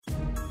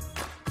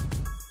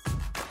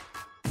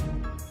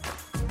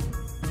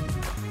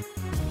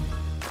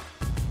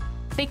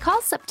They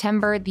call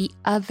September the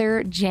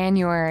other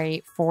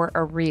January for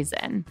a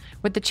reason.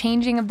 With the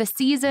changing of the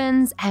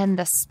seasons and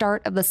the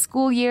start of the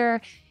school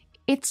year,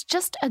 it's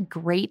just a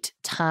great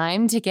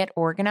time to get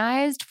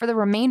organized for the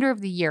remainder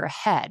of the year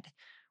ahead.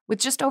 With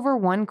just over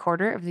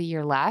 1/4 of the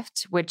year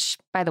left, which,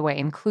 by the way,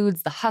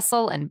 includes the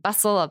hustle and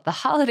bustle of the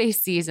holiday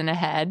season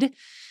ahead,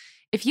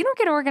 if you don't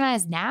get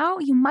organized now,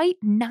 you might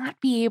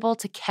not be able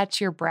to catch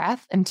your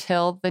breath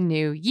until the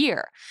new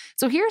year.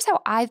 So here's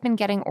how I've been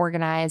getting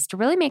organized to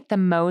really make the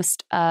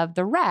most of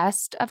the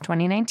rest of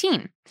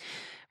 2019.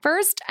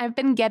 First, I've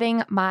been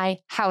getting my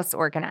house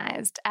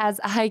organized. As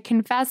I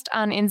confessed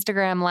on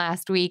Instagram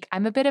last week,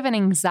 I'm a bit of an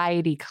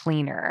anxiety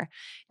cleaner.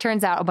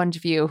 Turns out a bunch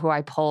of you who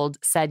I polled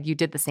said you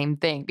did the same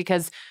thing,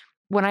 because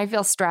when I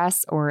feel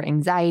stress or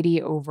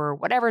anxiety over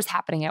whatever's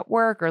happening at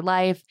work or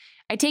life,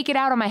 I take it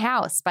out on my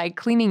house by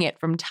cleaning it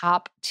from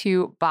top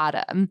to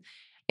bottom.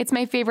 It's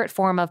my favorite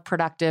form of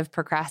productive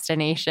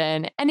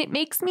procrastination, and it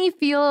makes me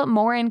feel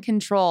more in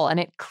control, and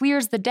it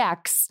clears the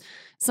decks,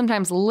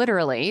 sometimes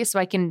literally, so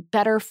I can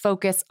better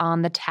focus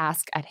on the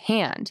task at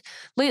hand.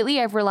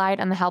 Lately, I've relied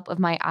on the help of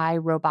my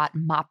iRobot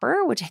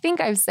mopper, which I think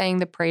I've sang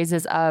the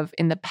praises of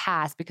in the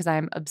past because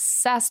I'm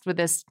obsessed with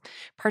this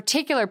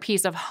particular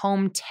piece of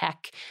home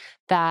tech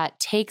that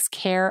takes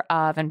care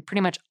of and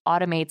pretty much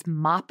automates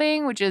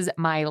mopping, which is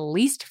my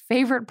least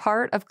favorite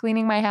part of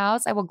cleaning my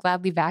house. I will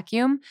gladly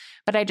vacuum,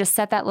 but I just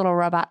set that little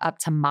robot up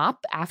to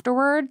mop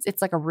afterwards.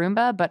 It's like a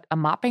Roomba, but a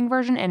mopping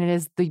version, and it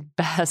is the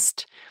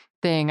best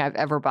thing I've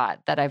ever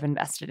bought that I've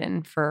invested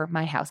in for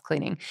my house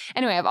cleaning.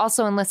 Anyway, I've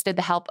also enlisted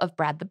the help of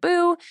Brad the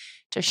Boo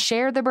to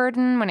share the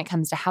burden when it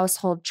comes to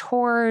household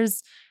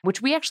chores,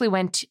 which we actually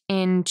went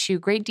into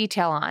great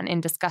detail on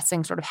in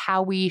discussing sort of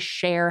how we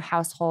share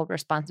household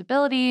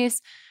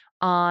responsibilities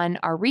on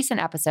our recent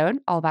episode,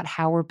 all about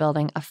how we're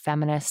building a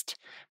feminist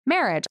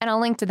marriage. And I'll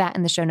link to that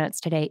in the show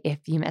notes today if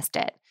you missed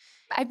it.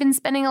 I've been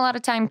spending a lot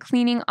of time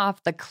cleaning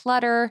off the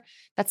clutter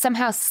that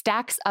somehow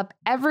stacks up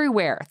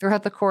everywhere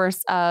throughout the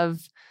course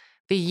of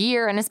the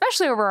year, and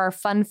especially over our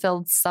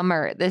fun-filled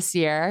summer this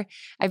year.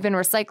 I've been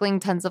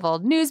recycling tons of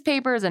old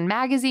newspapers and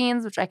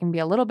magazines, which I can be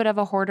a little bit of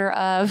a hoarder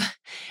of,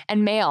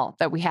 and mail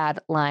that we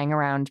had lying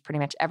around pretty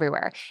much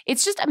everywhere.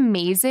 It's just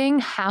amazing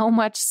how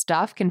much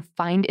stuff can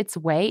find its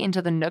way into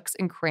the nooks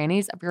and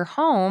crannies of your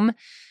home,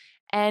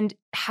 and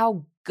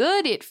how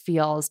good it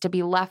feels to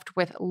be left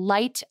with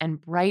light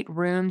and bright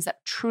rooms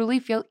that truly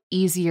feel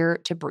easier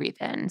to breathe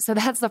in. So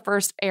that's the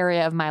first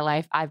area of my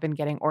life I've been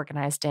getting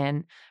organized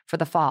in for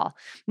the fall.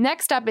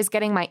 Next up is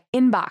getting my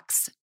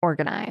inbox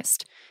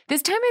organized.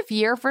 This time of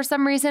year, for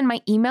some reason, my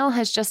email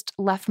has just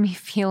left me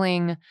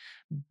feeling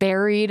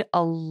buried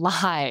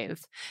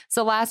alive.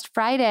 So last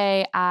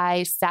Friday,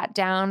 I sat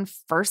down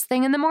first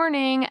thing in the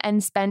morning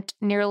and spent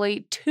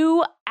nearly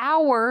 2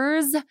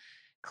 hours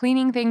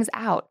cleaning things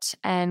out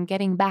and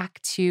getting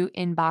back to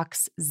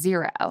inbox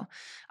zero.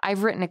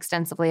 I've written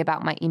extensively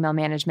about my email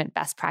management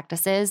best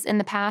practices in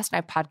the past, and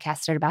I've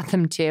podcasted about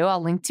them too. I'll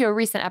link to a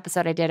recent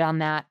episode I did on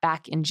that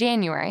back in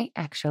January,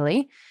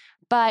 actually.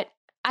 But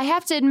I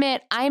have to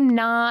admit, I'm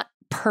not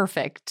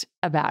perfect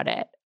about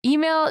it.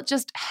 Email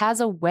just has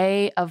a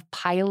way of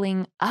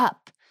piling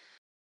up.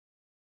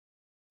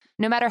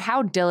 No matter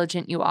how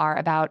diligent you are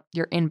about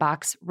your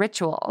inbox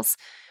rituals.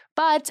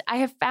 But I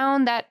have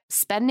found that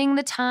spending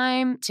the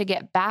time to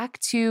get back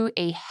to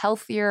a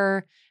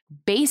healthier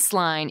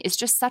baseline is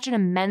just such an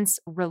immense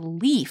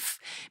relief.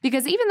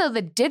 Because even though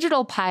the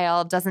digital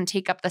pile doesn't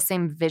take up the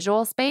same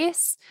visual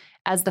space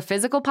as the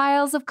physical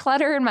piles of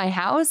clutter in my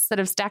house that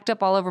have stacked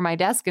up all over my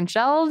desk and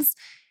shelves,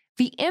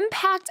 the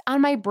impact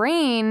on my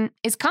brain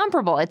is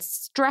comparable. It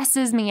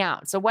stresses me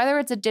out. So whether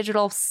it's a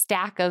digital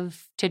stack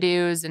of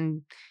to-dos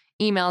and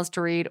emails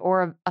to read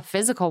or a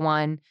physical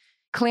one,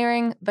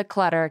 clearing the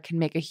clutter can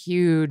make a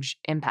huge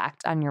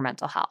impact on your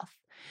mental health.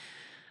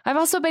 I've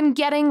also been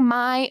getting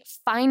my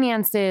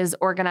finances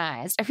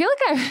organized. I feel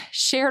like I've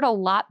shared a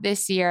lot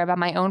this year about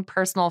my own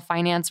personal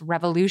finance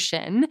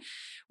revolution,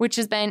 which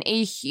has been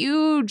a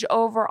huge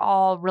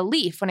overall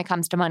relief when it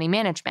comes to money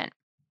management.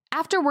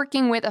 After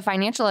working with a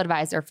financial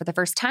advisor for the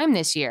first time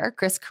this year,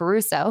 Chris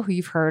Caruso, who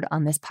you've heard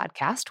on this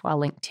podcast, who I'll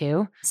link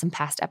to some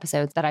past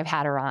episodes that I've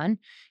had her on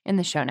in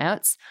the show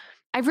notes,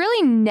 I've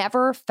really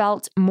never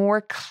felt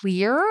more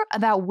clear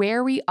about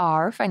where we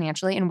are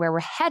financially and where we're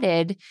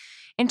headed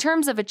in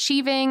terms of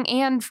achieving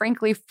and,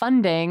 frankly,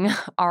 funding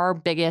our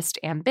biggest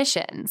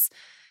ambitions.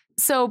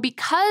 So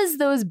because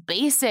those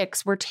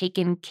basics were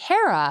taken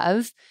care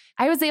of,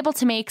 I was able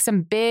to make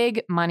some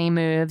big money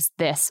moves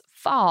this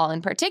fall.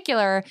 In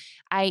particular,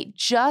 I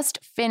just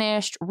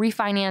finished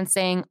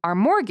refinancing our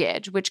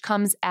mortgage, which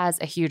comes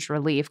as a huge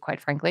relief,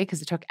 quite frankly,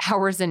 because it took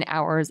hours and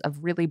hours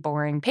of really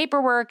boring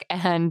paperwork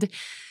and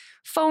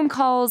phone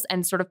calls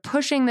and sort of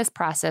pushing this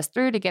process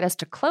through to get us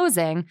to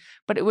closing,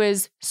 but it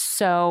was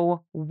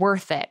so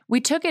worth it. We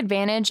took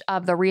advantage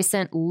of the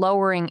recent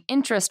lowering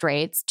interest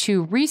rates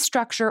to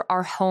restructure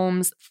our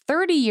home's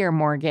 30-year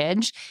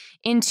mortgage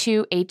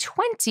into a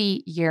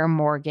 20-year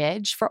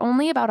mortgage for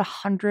only about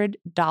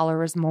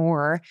 $100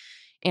 more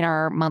in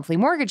our monthly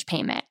mortgage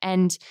payment.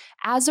 And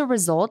as a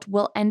result,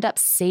 we'll end up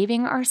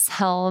saving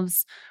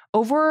ourselves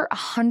over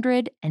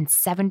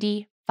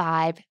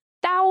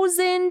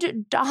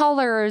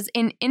 $175,000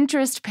 in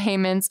interest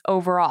payments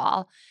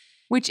overall,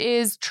 which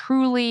is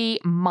truly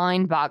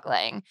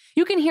mind-boggling.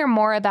 You can hear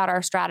more about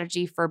our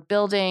strategy for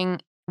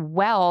building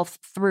wealth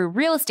through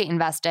real estate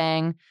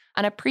investing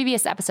on a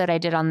previous episode I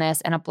did on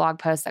this and a blog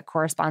post that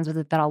corresponds with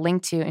it that I'll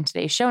link to in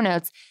today's show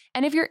notes.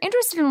 And if you're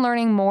interested in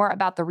learning more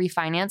about the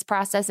refinance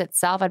process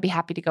itself, I'd be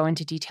happy to go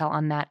into detail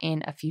on that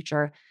in a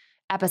future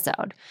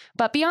episode.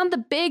 But beyond the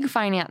big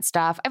finance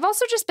stuff, I've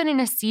also just been in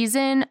a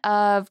season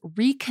of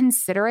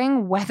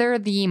reconsidering whether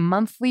the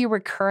monthly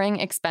recurring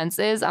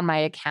expenses on my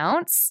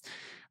accounts,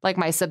 like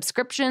my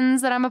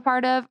subscriptions that I'm a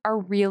part of, are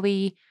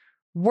really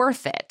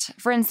worth it.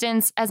 For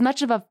instance, as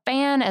much of a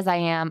fan as I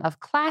am of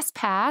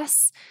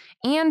ClassPass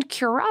and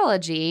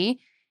Curology,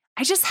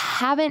 I just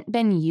haven't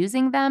been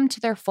using them to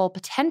their full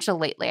potential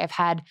lately. I've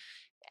had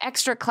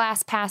extra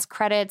ClassPass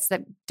credits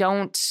that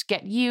don't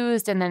get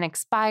used and then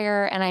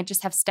expire, and I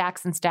just have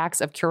stacks and stacks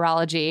of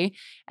Curology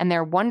and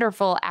their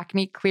wonderful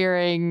acne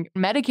clearing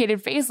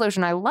medicated face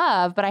lotion I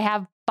love, but I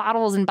have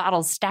bottles and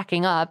bottles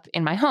stacking up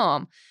in my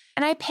home.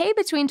 And I pay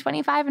between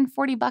 $25 and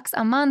 $40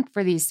 a month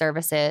for these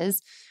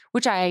services,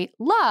 which I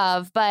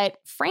love, but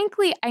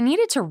frankly, I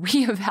needed to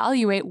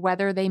reevaluate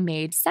whether they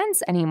made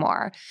sense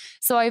anymore.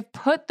 So I've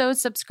put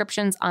those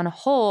subscriptions on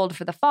hold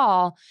for the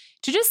fall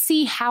to just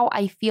see how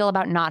I feel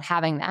about not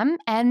having them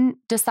and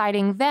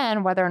deciding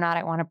then whether or not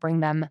I want to bring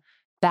them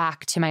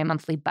back to my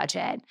monthly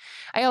budget.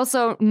 I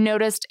also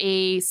noticed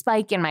a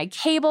spike in my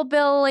cable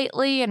bill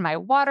lately and my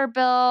water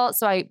bill.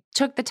 So I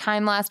took the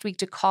time last week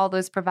to call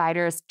those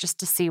providers just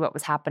to see what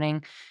was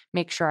happening,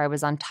 make sure I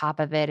was on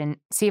top of it, and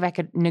see if I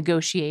could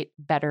negotiate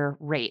better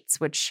rates,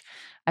 which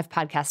I've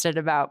podcasted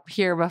about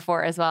here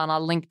before as well. And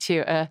I'll link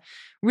to a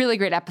really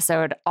great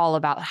episode all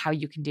about how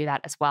you can do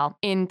that as well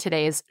in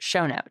today's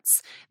show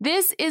notes.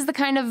 This is the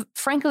kind of,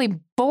 frankly,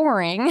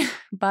 boring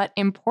but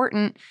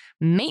important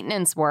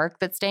maintenance work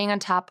that staying on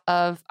top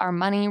of our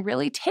money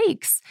really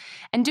takes.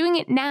 And doing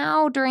it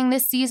now during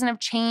this season of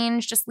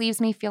change just leaves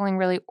me feeling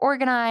really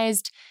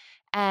organized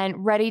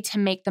and ready to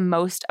make the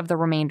most of the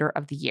remainder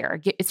of the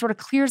year. It sort of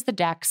clears the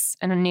decks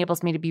and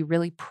enables me to be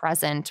really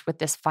present with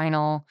this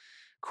final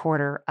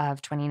quarter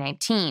of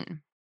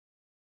 2019.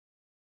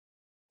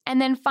 And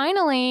then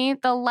finally,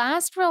 the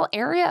last real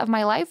area of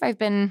my life I've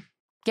been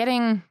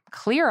getting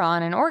clear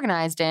on and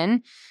organized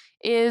in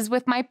is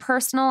with my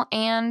personal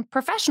and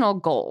professional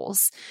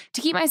goals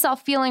to keep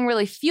myself feeling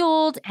really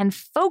fueled and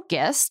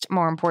focused,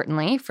 more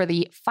importantly, for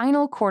the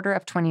final quarter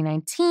of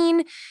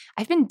 2019.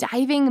 I've been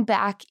diving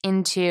back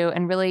into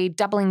and really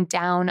doubling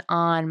down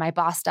on my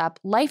Bossed Up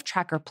Life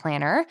Tracker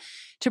Planner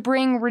to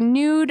bring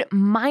renewed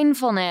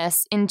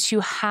mindfulness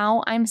into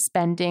how I'm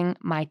spending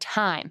my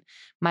time,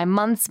 my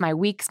months, my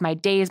weeks, my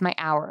days, my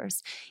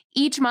hours.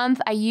 Each month,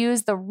 I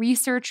use the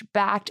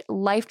research-backed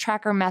Life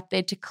Tracker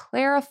method to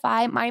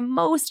clarify my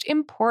most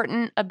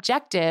important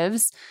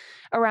objectives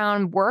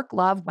around work,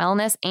 love,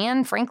 wellness,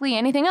 and frankly,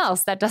 anything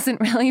else that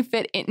doesn't really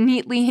fit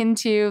neatly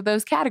into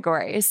those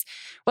categories.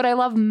 What I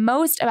love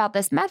most about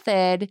this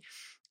method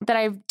that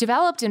I've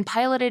developed and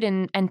piloted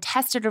and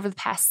tested over the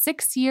past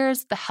 6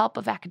 years with the help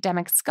of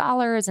academic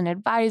scholars and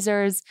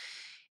advisors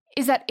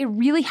is that it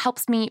really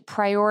helps me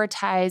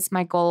prioritize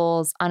my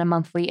goals on a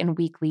monthly and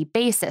weekly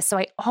basis. So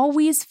I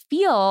always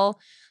feel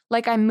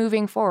like I'm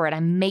moving forward.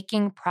 I'm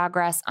making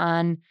progress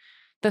on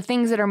the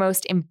things that are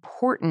most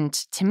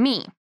important to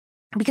me.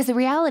 Because the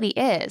reality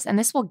is, and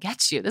this will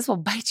get you, this will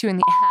bite you in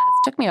the ass.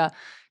 It took me a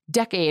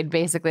decade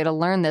basically to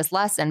learn this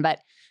lesson, but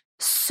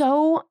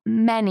so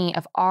many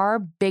of our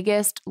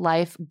biggest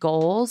life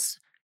goals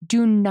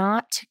do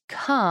not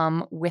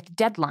come with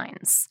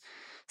deadlines.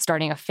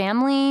 Starting a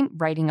family,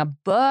 writing a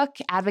book,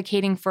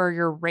 advocating for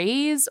your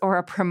raise or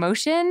a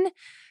promotion,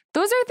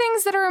 those are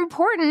things that are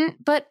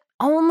important, but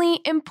only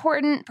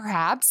important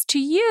perhaps to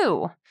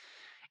you.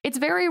 It's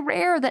very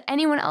rare that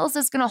anyone else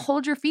is going to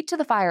hold your feet to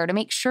the fire to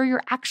make sure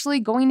you're actually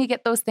going to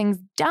get those things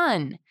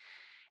done.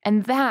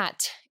 And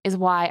that is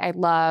why I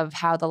love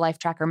how the Life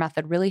Tracker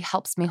method really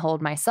helps me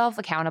hold myself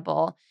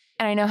accountable,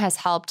 and I know has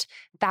helped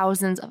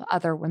thousands of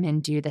other women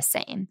do the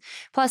same.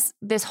 Plus,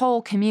 this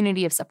whole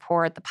community of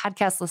support, the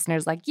podcast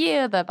listeners like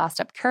you, the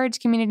Bossed Up Courage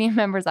community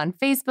members on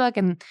Facebook,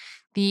 and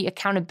the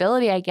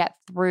accountability I get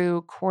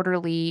through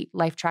quarterly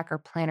Life Tracker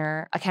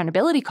Planner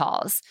accountability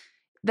calls,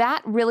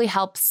 that really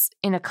helps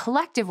in a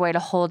collective way to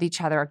hold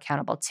each other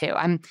accountable too.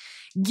 I'm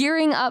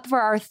gearing up for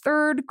our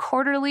third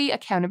quarterly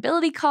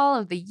accountability call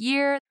of the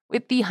year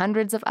with the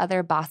hundreds of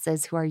other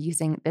bosses who are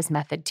using this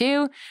method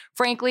too.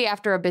 Frankly,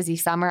 after a busy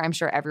summer, I'm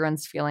sure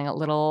everyone's feeling a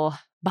little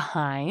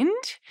behind,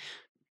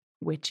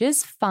 which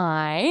is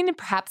fine,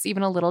 perhaps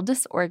even a little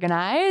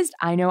disorganized.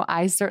 I know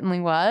I certainly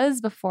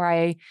was before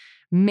I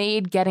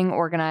made getting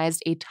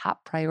organized a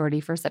top priority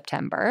for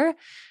September.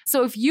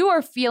 So if you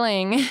are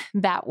feeling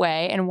that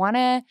way and want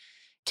to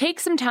take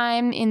some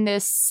time in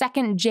this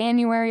second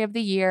January of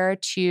the year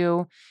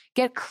to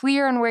get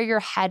clear on where you're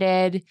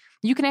headed.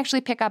 You can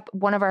actually pick up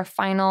one of our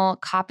final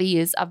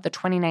copies of the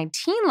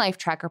 2019 Life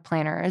Tracker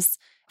planners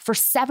for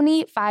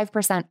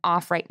 75%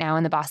 off right now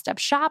in the Bossed Up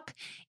shop.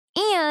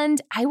 And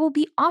I will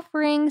be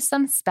offering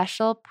some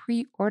special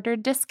pre-order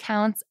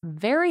discounts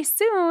very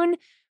soon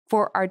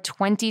for our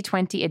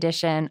 2020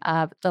 edition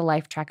of the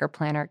Life Tracker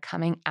Planner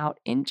coming out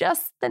in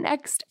just the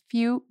next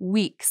few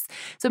weeks.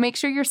 So make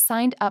sure you're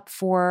signed up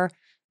for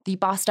the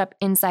Bossed Up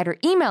Insider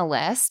email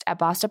list at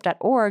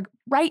bossedup.org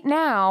right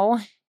now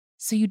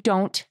so you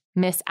don't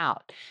miss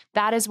out.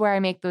 That is where I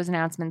make those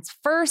announcements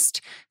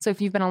first. So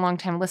if you've been a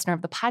longtime listener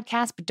of the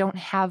podcast but don't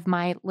have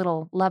my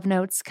little love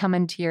notes come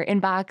into your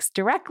inbox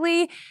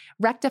directly,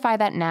 rectify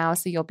that now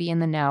so you'll be in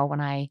the know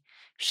when I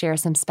share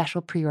some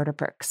special pre-order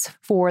perks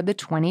for the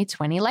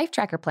 2020 Life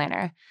Tracker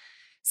Planner.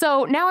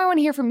 So now I want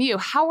to hear from you.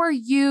 How are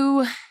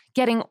you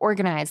getting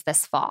organized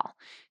this fall?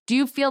 Do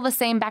you feel the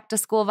same back to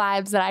school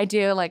vibes that I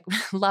do? Like,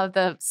 love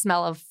the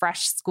smell of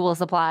fresh school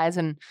supplies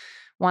and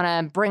want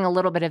to bring a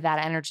little bit of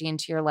that energy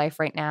into your life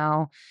right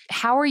now.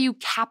 How are you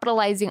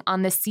capitalizing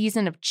on the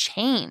season of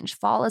change?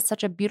 Fall is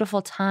such a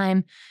beautiful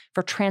time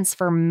for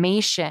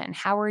transformation.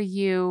 How are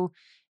you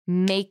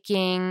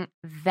making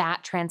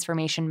that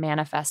transformation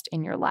manifest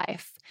in your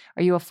life?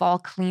 Are you a fall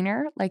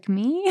cleaner like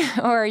me,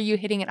 or are you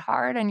hitting it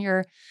hard on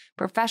your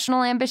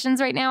professional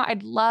ambitions right now?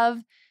 I'd love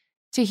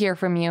to hear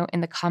from you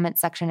in the comment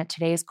section at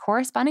today's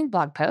corresponding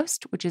blog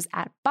post, which is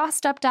at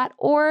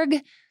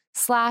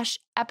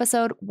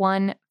bossedup.org/episode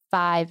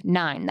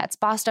 159. That's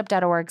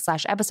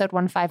bossedup.org/episode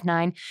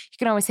 159. You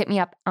can always hit me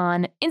up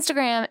on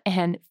Instagram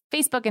and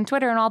Facebook and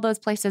Twitter and all those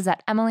places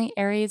at Emily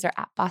Aries or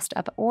at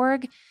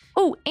bossedup.org.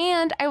 Oh,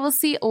 and I will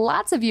see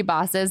lots of you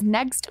bosses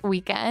next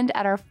weekend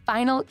at our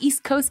final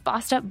East Coast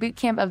Bossed Up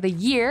Bootcamp of the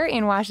year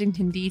in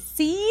Washington,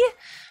 D.C.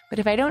 But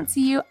if I don't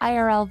see you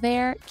IRL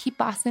there, keep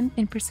bossing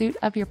in pursuit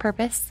of your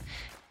purpose,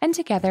 and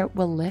together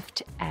we'll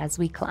lift as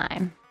we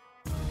climb.